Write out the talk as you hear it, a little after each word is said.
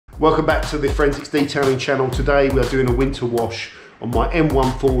Welcome back to the Forensics Detailing channel. Today we are doing a winter wash on my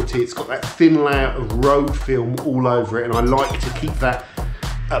M140. It's got that thin layer of road film all over it, and I like to keep that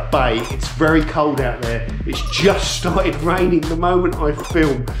at bay. It's very cold out there. It's just started raining the moment I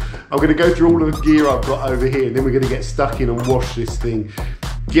film. I'm going to go through all of the gear I've got over here, and then we're going to get stuck in and wash this thing.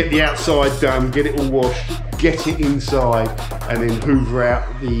 Get the outside done, get it all washed, get it inside, and then hoover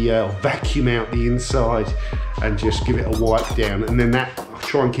out the, vacuum out the inside and just give it a wipe down. And then that, I'll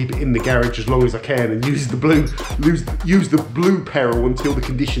try and keep it in the garage as long as I can and use the blue peril until the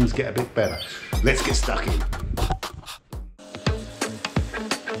conditions get a bit better. Let's get stuck in.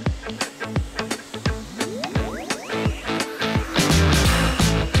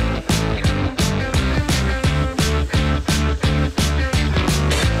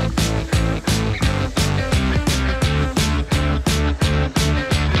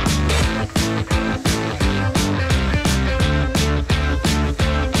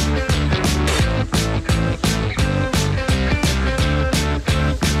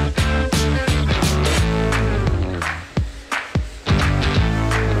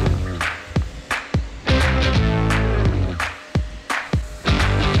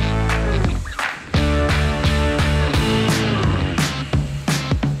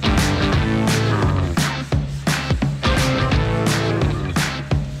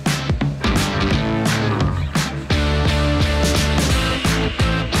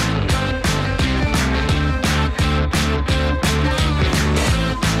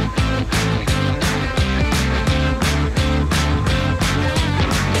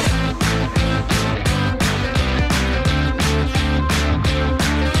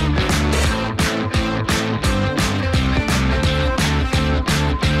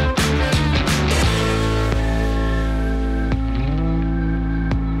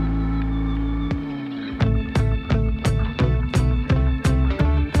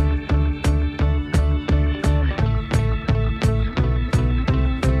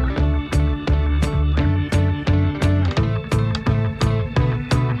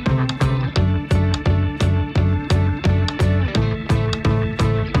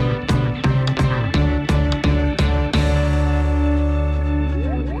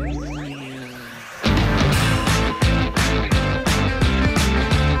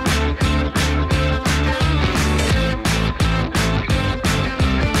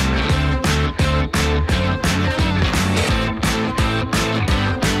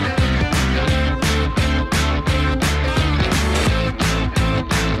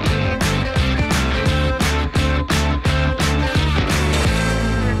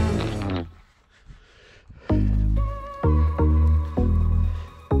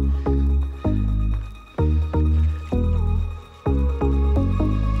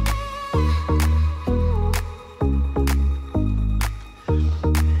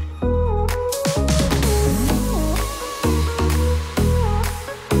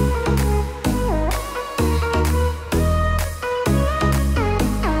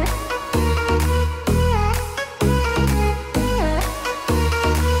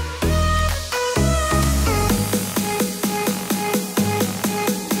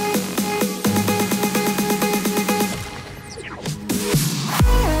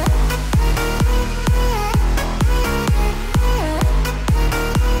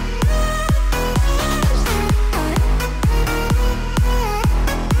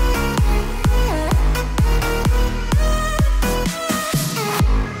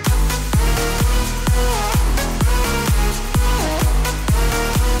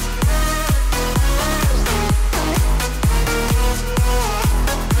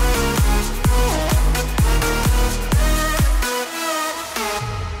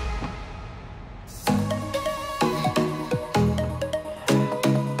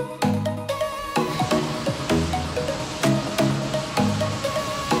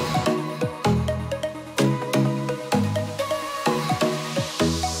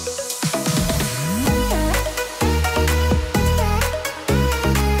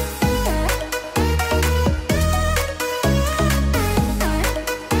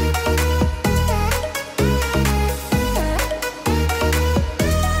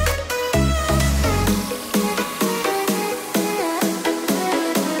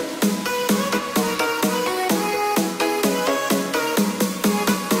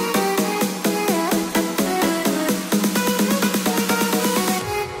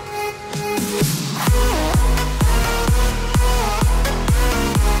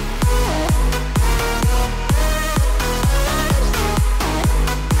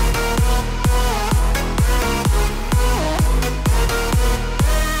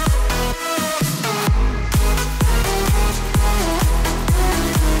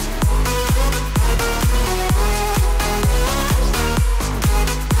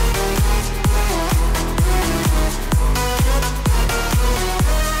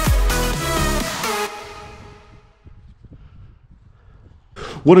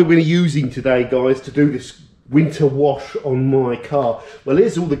 What are we using today, guys, to do this winter wash on my car? Well,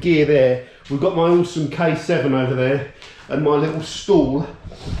 here's all the gear there. We've got my awesome K7 over there and my little stool.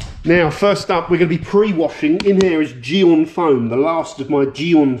 Now, first up, we're going to be pre-washing. In here is GYEON Foam, the last of my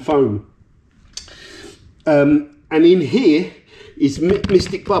GYEON Foam. And in here is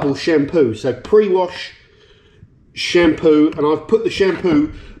Mystic Bubble shampoo. So pre-wash, shampoo, and I've put the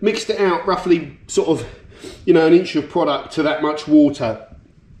shampoo, mixed it out roughly sort of, you know, an inch of product to that much water.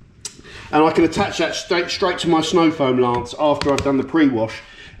 And I can attach that straight to my snow foam lance after I've done the pre-wash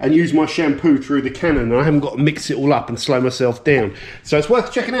and use my shampoo through the cannon. I haven't got to mix it all up and slow myself down. So it's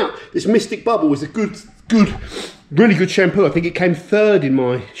worth checking out. This Mystic Bubble is a really good shampoo. I think it came third in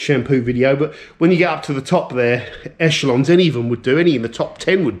my shampoo video, but when you get up to the top there, echelons, any of them would do, any in the top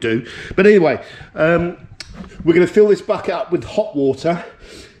 10 would do. But anyway, we're going to fill this bucket up with hot water,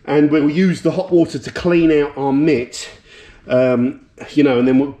 and we'll use the hot water to clean out our mitt. You know, and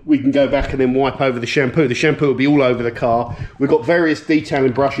then we can go back and then wipe over the shampoo. The shampoo will be all over the car. We've got various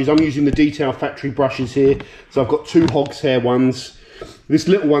detailing brushes. I'm using the Detail Factory brushes here. So I've got 2 hog's hair ones. This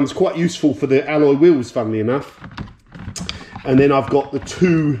little one's quite useful for the alloy wheels, funnily enough. And then I've got the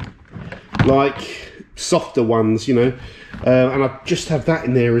 2, like, softer ones, you know. And I just have that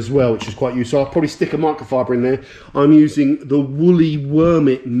in there as well, which is quite useful. I'll probably stick a microfiber in there. I'm using the woolly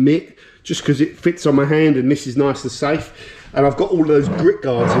Wormit mitt, just because it fits on my hand and this is nice and safe. And I've got all those grit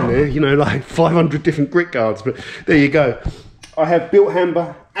guards in there, you know, like 500 different grit guards, but there you go. I have Bilt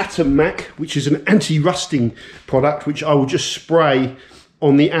Hamber Atom Mac, which is an anti-rusting product, which I will just spray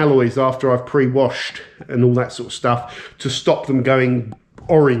on the alloys after I've pre-washed and all that sort of stuff to stop them going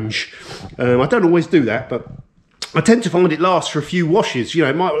orange. I don't always do that, but I tend to find it lasts for a few washes. You know,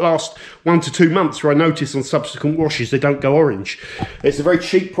 it might last 1 to 2 months, where I notice on subsequent washes they don't go orange. It's a very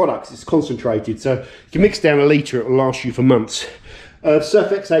cheap product, it's concentrated, so you can mix down a litre, it will last you for months.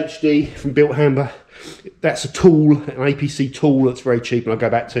 Surfex HD from Bilt Hamber, that's a tool, an APC tool that's very cheap, and I'll go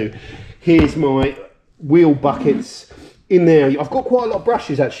back to. Here's my wheel buckets. In there, I've got quite a lot of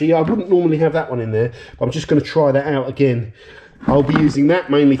brushes actually. I wouldn't normally have that one in there, but I'm just going to try that out again. I'll be using that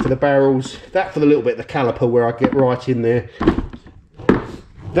mainly for the barrels, that for the little bit of the caliper where I get right in there,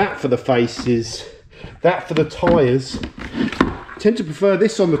 that for the faces, that for the tyres. I tend to prefer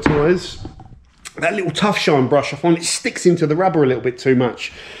this on the tyres. That little Tough Shine brush, I find it sticks into the rubber a little bit too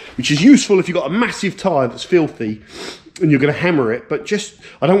much, which is useful if you've got a massive tyre that's filthy and you're going to hammer it, but just,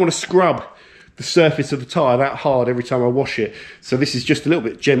 I don't want to scrub the surface of the tyre that hard every time I wash it. So this is just a little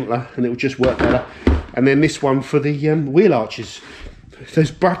bit gentler and it will just work better. And then this one for the wheel arches.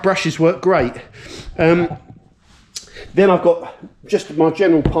 Those brushes work great. Then I've got just my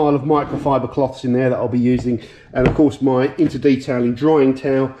general pile of microfiber cloths in there that I'll be using. And of course my interdetailing drying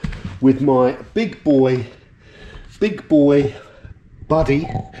towel with my BigBoi Buddy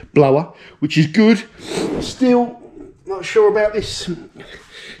blower, which is good. Still not sure about this.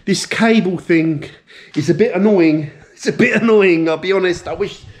 This cable thing is a bit annoying. It's a bit annoying, I'll be honest. I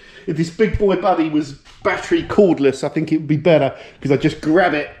wish if this BigBoi Buddy was battery cordless, I think it would be better, because I just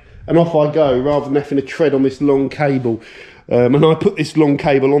grab it and off I go, rather than having to tread on this long cable. And I put this long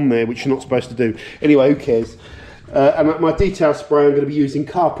cable on there, which you're not supposed to do. Anyway, who cares? And my detail spray, I'm going to be using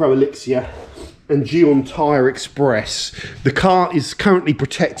Carpro Elixir and GYEON Tyre Express. The car is currently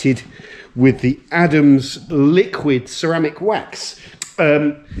protected with the Adams liquid ceramic wax.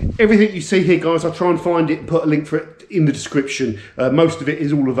 Everything you see here, guys, I'll try and find it and put a link for it in the description. Most of it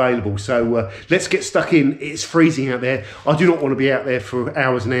is all available, so let's get stuck in. It's freezing out there. I do not want to be out there for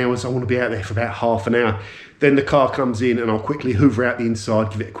hours and hours. I want to be out there for about half an hour. Then the car comes in and I'll quickly hoover out the inside,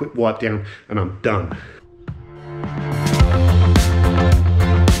 give it a quick wipe down, and I'm done.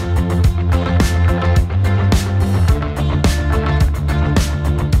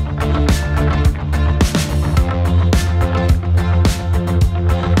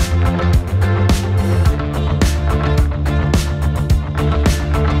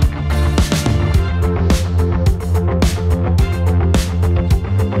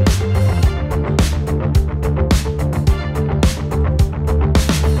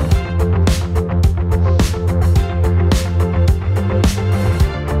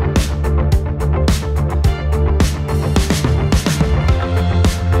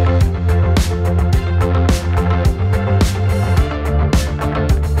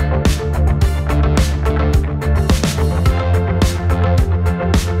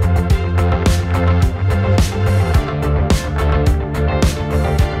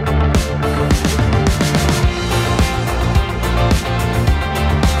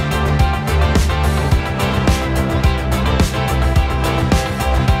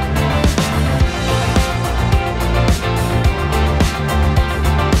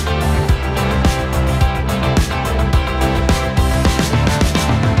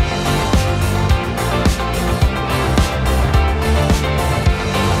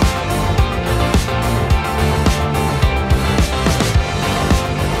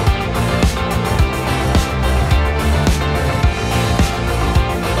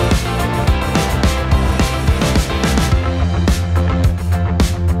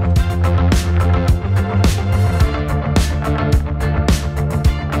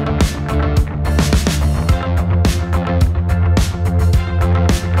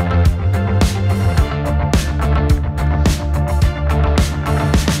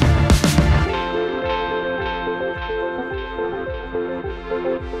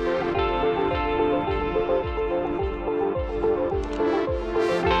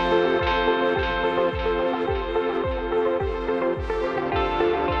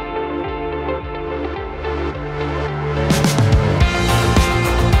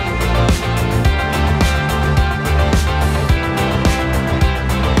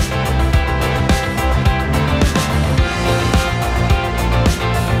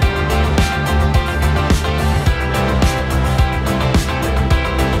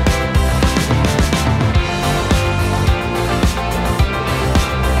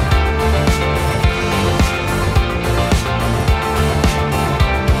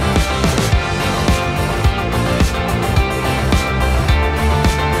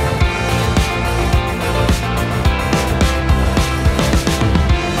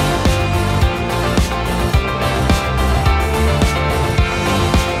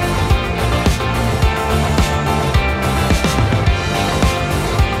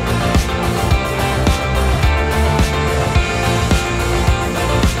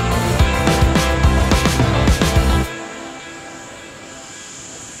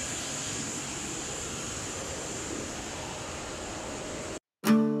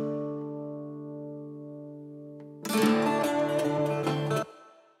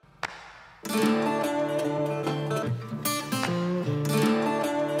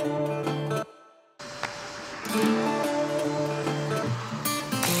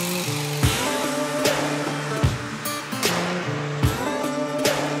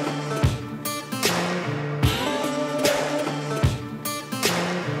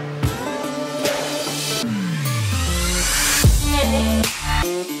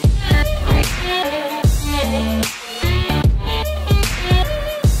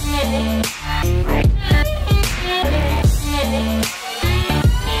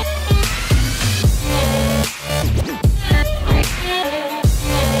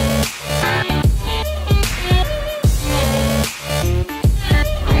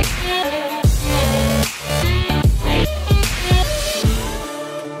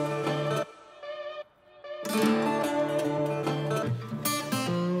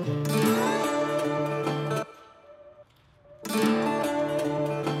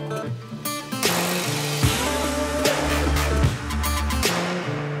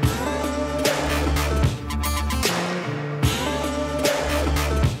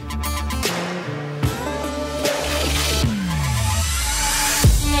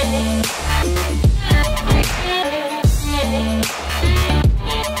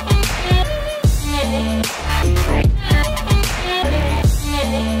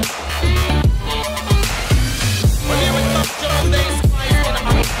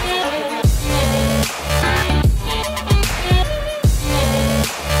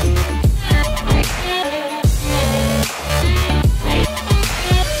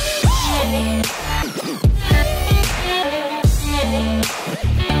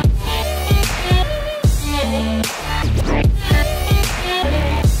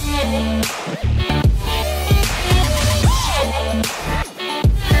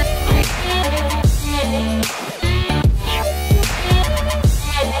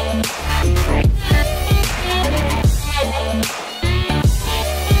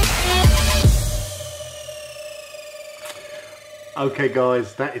 Okay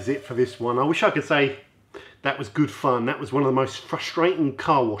guys, that is it for this one. I wish I could say that was good fun. That was one of the most frustrating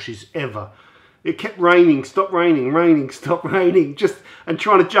car washes ever. It kept raining, stop raining, raining, stop raining, and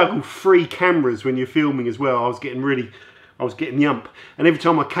trying to juggle 3 cameras when you're filming as well. I was getting yump. And every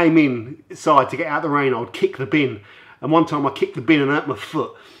time I came inside to get out of the rain, I would kick the bin. And one time I kicked the bin and hurt my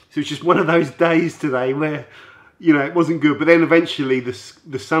foot. So it's just one of those days today where, you know, it wasn't good. But then eventually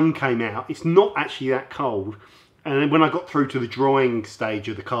the sun came out. It's not actually that cold. And then when I got through to the drying stage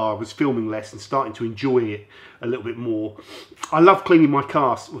of the car, I was filming less and starting to enjoy it a little bit more. I love cleaning my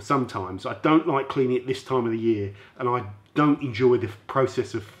car sometimes. I don't like cleaning it this time of the year, and I don't enjoy the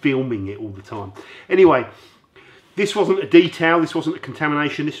process of filming it all the time. Anyway, this wasn't a detail, this wasn't a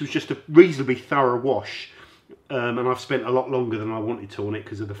contamination, this was just a reasonably thorough wash. And I've spent a lot longer than I wanted to on it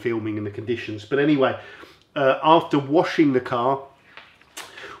because of the filming and the conditions. But anyway, after washing the car,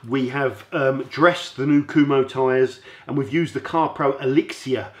 we have dressed the new Kumo tyres, and we've used the Carpro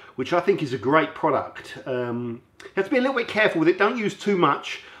Elixir, which I think is a great product. You have to be a little bit careful with it, don't use too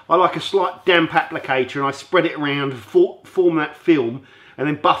much. I like a slight damp applicator, and I spread it around, form that film, and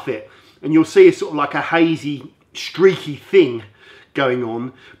then buff it. And you'll see it's sort of like a hazy, streaky thing going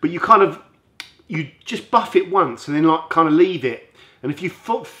on, but you just buff it once and then like kind of leave it. And if you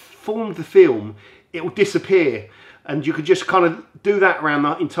formed the film, it will disappear. And you could just kind of do that around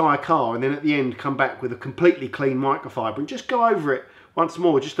the entire car, and then at the end come back with a completely clean microfiber and just go over it once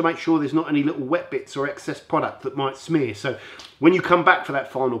more just to make sure there's not any little wet bits or excess product that might smear. So when you come back for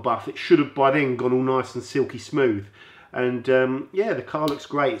that final buff, it should have by then gone all nice and silky smooth. And yeah, the car looks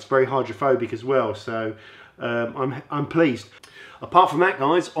great. It's very hydrophobic as well, so I'm pleased. Apart from that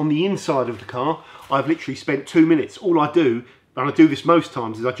guys, on the inside of the car, I've literally spent 2 minutes. All I do, and I do this most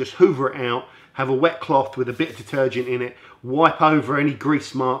times, is I just hoover it out, have a wet cloth with a bit of detergent in it, wipe over any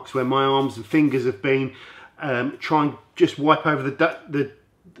grease marks where my arms and fingers have been, try and just wipe over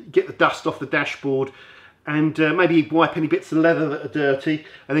get the dust off the dashboard, and maybe wipe any bits of leather that are dirty,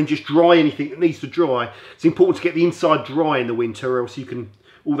 and then just dry anything that needs to dry. It's important to get the inside dry in the winter, or else you can,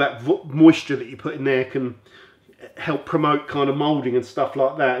 all that moisture that you put in there can help promote kind of moulding and stuff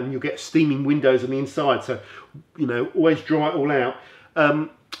like that, and you'll get steaming windows on the inside. So, you know, always dry it all out.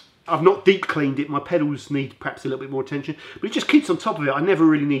 I've not deep cleaned it. My pedals need perhaps a little bit more attention, but it just keeps on top of it. I never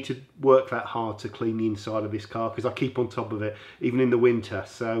really need to work that hard to clean the inside of this car because I keep on top of it even in the winter.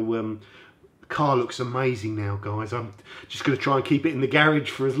 So the car looks amazing now guys. I'm just going to try and keep it in the garage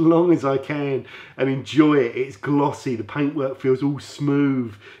for as long as I can and enjoy it. It's glossy, the paintwork feels all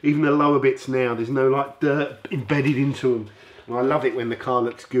smooth, even the lower bits now, there's no like dirt embedded into them, and I love it when the car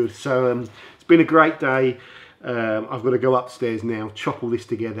looks good. So it's been a great day. I've got to go upstairs now, chop all this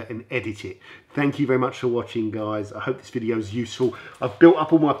together and edit it. Thank you very much for watching guys. I hope this video is useful. I've built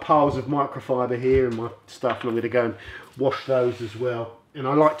up all my piles of microfiber here and my stuff, and I'm going to go and wash those as well. And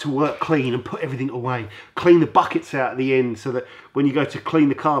I like to work clean and put everything away. Clean the buckets out at the end so that when you go to clean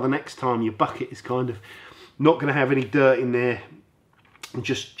the car the next time, your bucket is kind of not going to have any dirt in there. And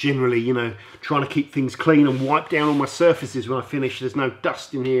just generally, you know, trying to keep things clean and wipe down all my surfaces when I finish. There's no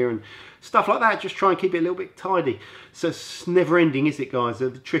dust in here and stuff like that. Just try and keep it a little bit tidy. So it's never ending, is it guys?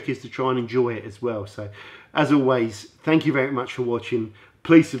 The trick is to try and enjoy it as well. So as always, thank you very much for watching.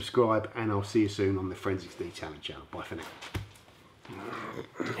 Please subscribe, and I'll see you soon on the Forensics Detailing channel. Bye for now.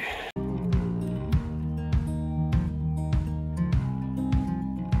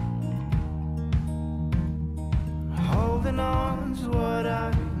 Holding on to what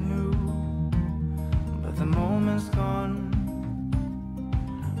I knew, but the moment's gone.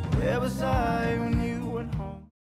 Where was I?